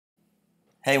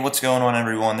Hey, what's going on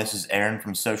everyone? This is Aaron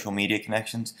from Social Media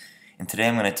Connections, and today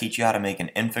I'm going to teach you how to make an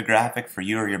infographic for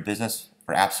you or your business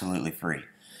for absolutely free.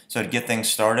 So to get things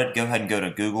started, go ahead and go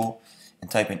to Google and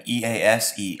type in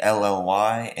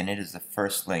EASELLY, and it is the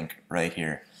first link right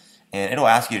here. And it'll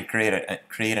ask you to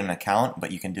create an account,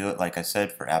 but you can do it, like I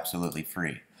said, for absolutely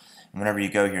free. And whenever you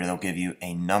go here, they'll give you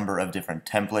a number of different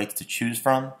templates to choose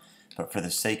from, but for the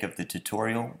sake of the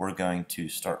tutorial, we're going to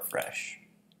start fresh.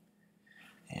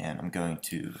 And I'm going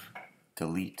to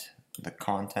delete the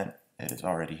content that is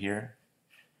already here.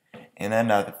 And then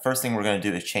the first thing we're going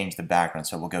to do is change the background.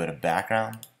 So we'll go to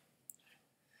background,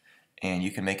 and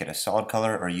you can make it a solid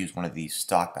color or use one of these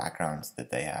stock backgrounds that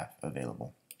they have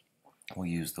available. We'll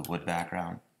use the wood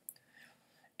background,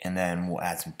 and then we'll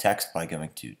add some text by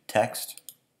going to text,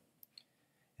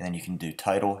 and then you can do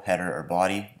title, header, or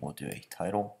body. We'll do a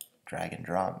title, drag and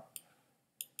drop,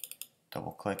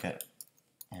 double click it,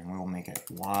 and we will make it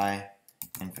why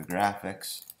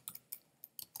infographics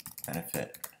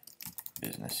benefit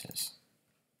businesses.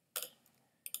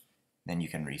 Then you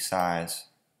can resize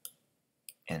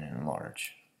and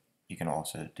enlarge. You can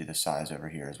also do the size over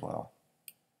here as well.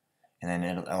 And then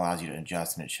it allows you to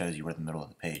adjust, and it shows you where the middle of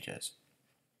the page is.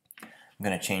 I'm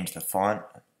going to change the font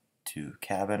to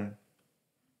cabin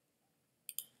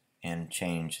and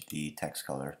change the text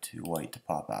color to white to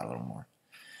pop out a little more.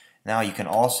 Now you can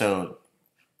also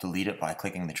delete it by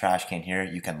clicking the trash can here.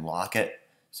 You can lock it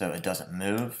so it doesn't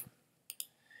move.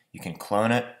 You can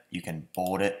clone it, you can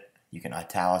bold it, you can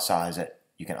italicize it,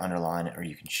 you can underline it, or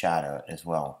you can shadow it as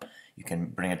well. You can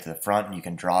bring it to the front, and you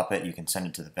can drop it, you can send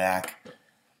it to the back,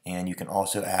 and you can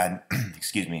also add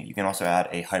excuse me, you can also add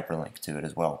a hyperlink to it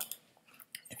as well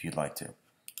if you'd like to.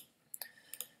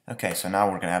 Okay, so now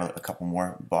we're going to add a couple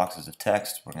more boxes of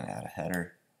text. We're going to add a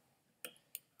header,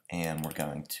 and we're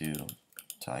going to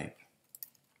type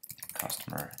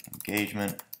customer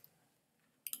engagement.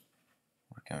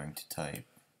 We're going to type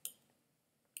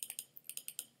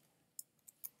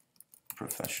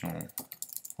professional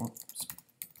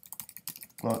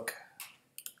look,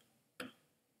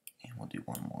 and we'll do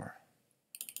one more.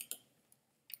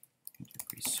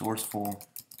 Resourceful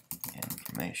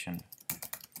information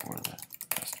for the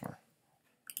customer.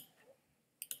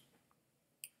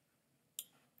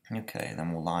 Okay,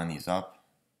 then we'll line these up.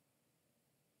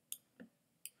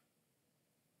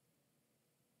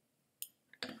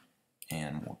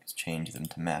 And we'll change them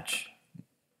to match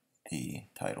the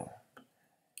title.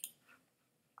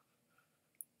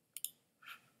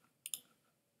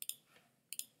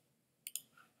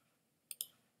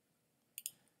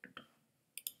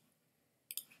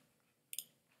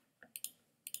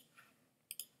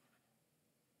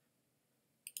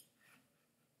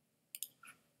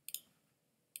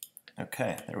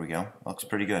 Okay, there we go. Looks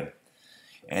pretty good.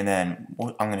 And then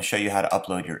I'm going to show you how to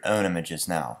upload your own images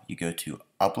now. You go to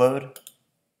Upload,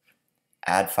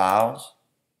 Add Files,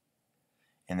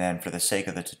 and then for the sake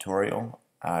of the tutorial,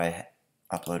 I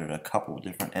uploaded a couple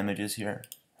different images here.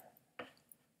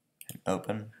 And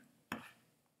open.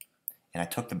 And I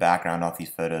took the background off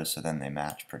these photos so then they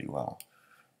match pretty well.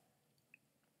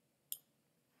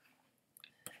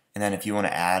 And then if you want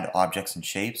to add objects and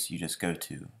shapes, you just go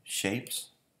to Shapes,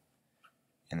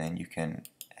 and then you can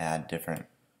add different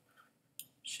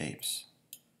shapes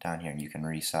down here, and you can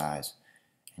resize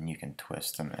and you can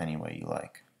twist them any way you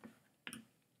like.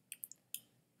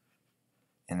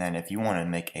 And then if you want to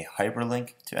make a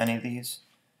hyperlink to any of these,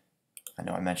 I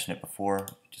know I mentioned it before,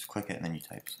 just click it and then you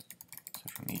type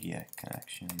social media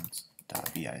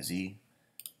connections.biz,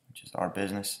 which is our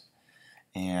business.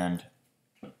 And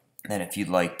then if you'd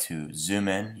like to zoom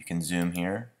in, you can zoom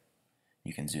here,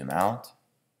 you can zoom out.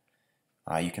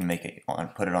 You can make it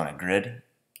put it on a grid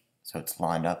so it's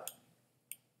lined up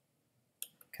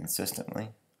consistently.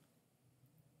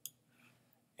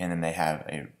 And then they have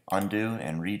a undo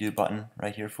and redo button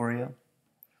right here for you.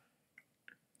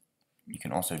 You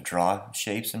can also draw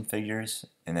shapes and figures,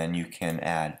 and then you can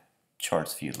add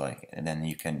charts if you'd like, and then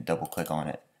you can double click on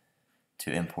it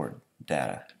to import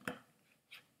data.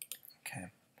 Okay,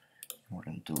 we're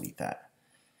going to delete that.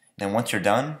 Then once you're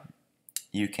done,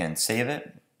 you can save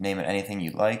it. Name it anything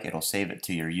you like. It'll save it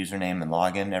to your username and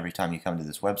login every time you come to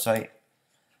this website.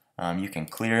 You can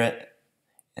clear it,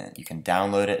 and you can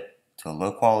download it to a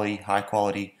low quality, high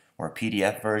quality, or a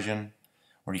PDF version,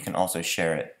 or you can also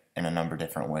share it in a number of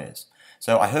different ways.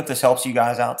 So I hope this helps you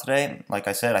guys out today. Like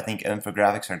I said, I think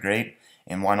infographics are great,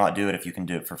 and why not do it if you can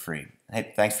do it for free.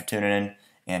 Hey, thanks for tuning in,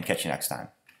 and catch you next time.